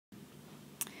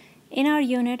In our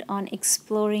unit on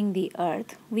exploring the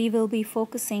Earth, we will be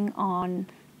focusing on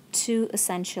two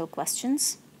essential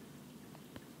questions.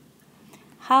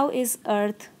 How is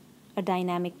Earth a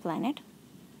dynamic planet?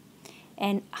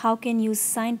 And how can you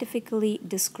scientifically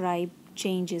describe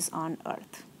changes on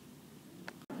Earth?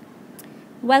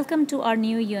 Welcome to our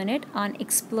new unit on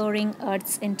exploring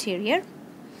Earth's interior.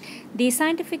 The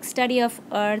scientific study of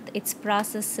Earth, its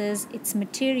processes, its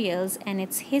materials, and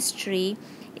its history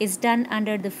is done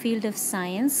under the field of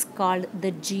science called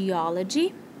the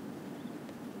geology.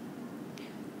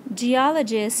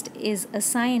 Geologist is a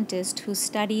scientist who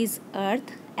studies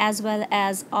Earth as well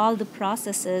as all the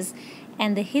processes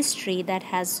and the history that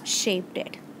has shaped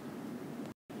it.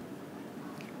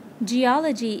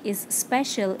 Geology is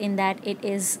special in that it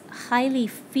is highly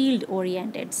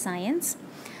field-oriented science.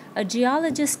 A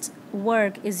geologist's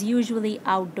work is usually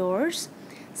outdoors,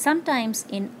 sometimes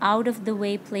in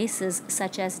out-of-the-way places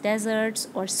such as deserts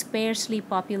or sparsely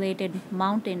populated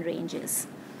mountain ranges.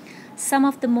 Some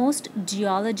of the most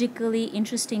geologically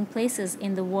interesting places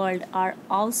in the world are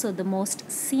also the most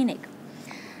scenic.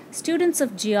 Students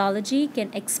of geology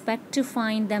can expect to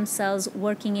find themselves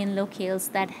working in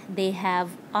locales that they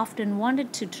have often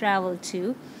wanted to travel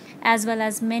to, as well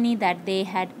as many that they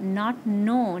had not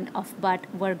known of but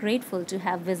were grateful to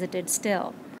have visited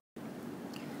still.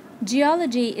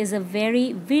 Geology is a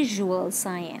very visual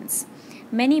science.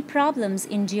 Many problems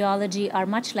in geology are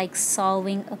much like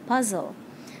solving a puzzle.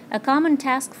 A common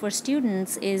task for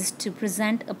students is to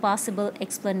present a possible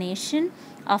explanation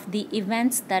of the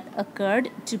events that occurred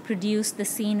to produce the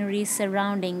scenery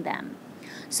surrounding them.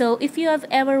 So, if you have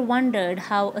ever wondered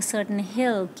how a certain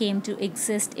hill came to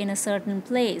exist in a certain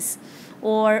place,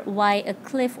 or why a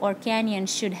cliff or canyon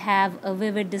should have a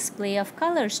vivid display of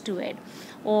colors to it,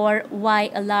 or why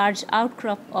a large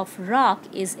outcrop of rock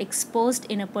is exposed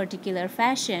in a particular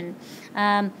fashion,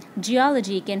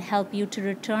 geology can help you to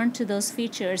return to those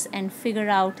features and figure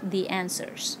out the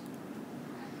answers.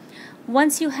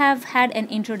 Once you have had an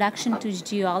introduction to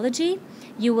geology,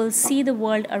 you will see the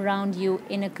world around you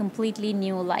in a completely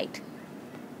new light.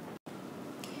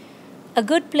 A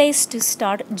good place to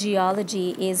start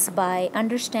geology is by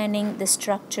understanding the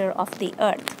structure of the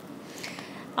Earth.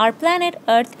 Our planet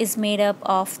Earth is made up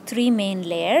of three main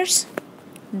layers: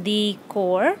 the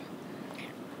core,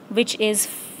 which is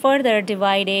further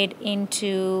divided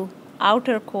into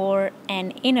outer core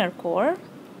and inner core,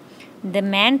 the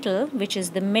mantle, which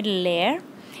is the middle layer,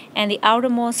 and the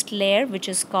outermost layer, which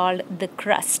is called the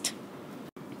crust.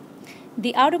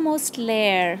 The outermost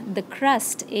layer, the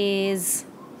crust, is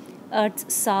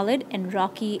Earth's solid and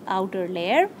rocky outer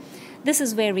layer. This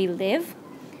is where we live.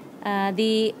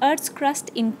 The Earth's crust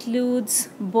includes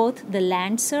both the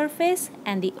land surface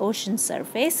and the ocean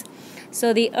surface.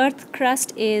 So the Earth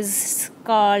crust is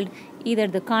called either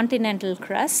the continental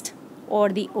crust or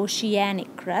the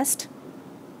oceanic crust.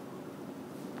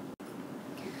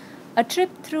 A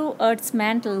trip through Earth's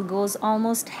mantle goes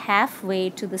almost halfway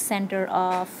to the center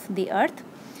of the Earth.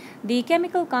 The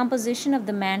chemical composition of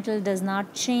the mantle does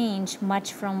not change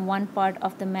much from one part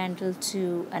of the mantle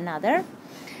to another.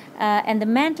 And the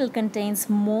mantle contains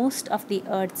most of the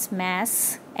Earth's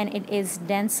mass, and it is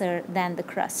denser than the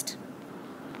crust.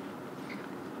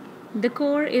 The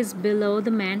core is below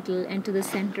the mantle and to the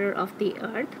center of the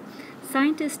Earth.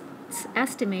 Scientists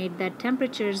estimate that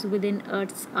temperatures within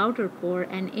Earth's outer core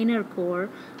and inner core,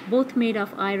 both made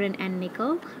of iron and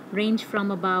nickel, range from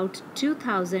about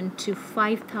 2,000 to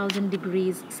 5,000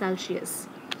 degrees Celsius.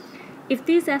 If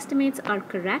these estimates are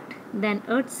correct, then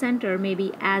Earth's center may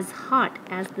be as hot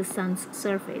as the sun's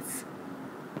surface.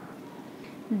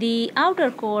 The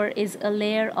outer core is a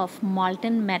layer of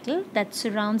molten metal that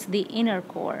surrounds the inner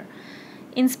core.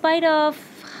 In spite of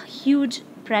huge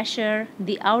pressure,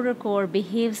 the outer core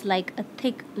behaves like a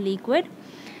thick liquid,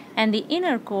 and the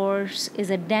inner core is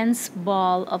a dense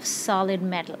ball of solid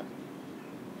metal.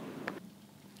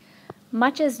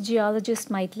 Much as geologists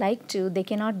might like to, they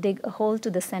cannot dig a hole to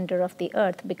the center of the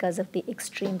Earth because of the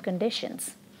extreme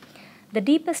conditions. The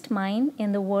deepest mine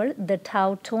in the world, the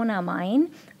Tautona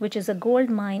mine, which is a gold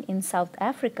mine in South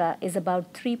Africa, is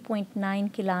about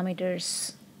 3.9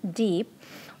 kilometers deep,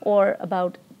 or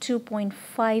about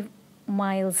 2.5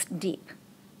 miles deep.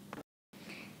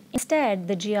 Instead,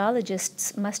 the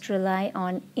geologists must rely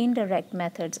on indirect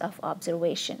methods of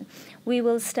observation. We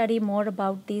will study more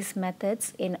about these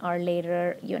methods in our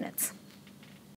later units.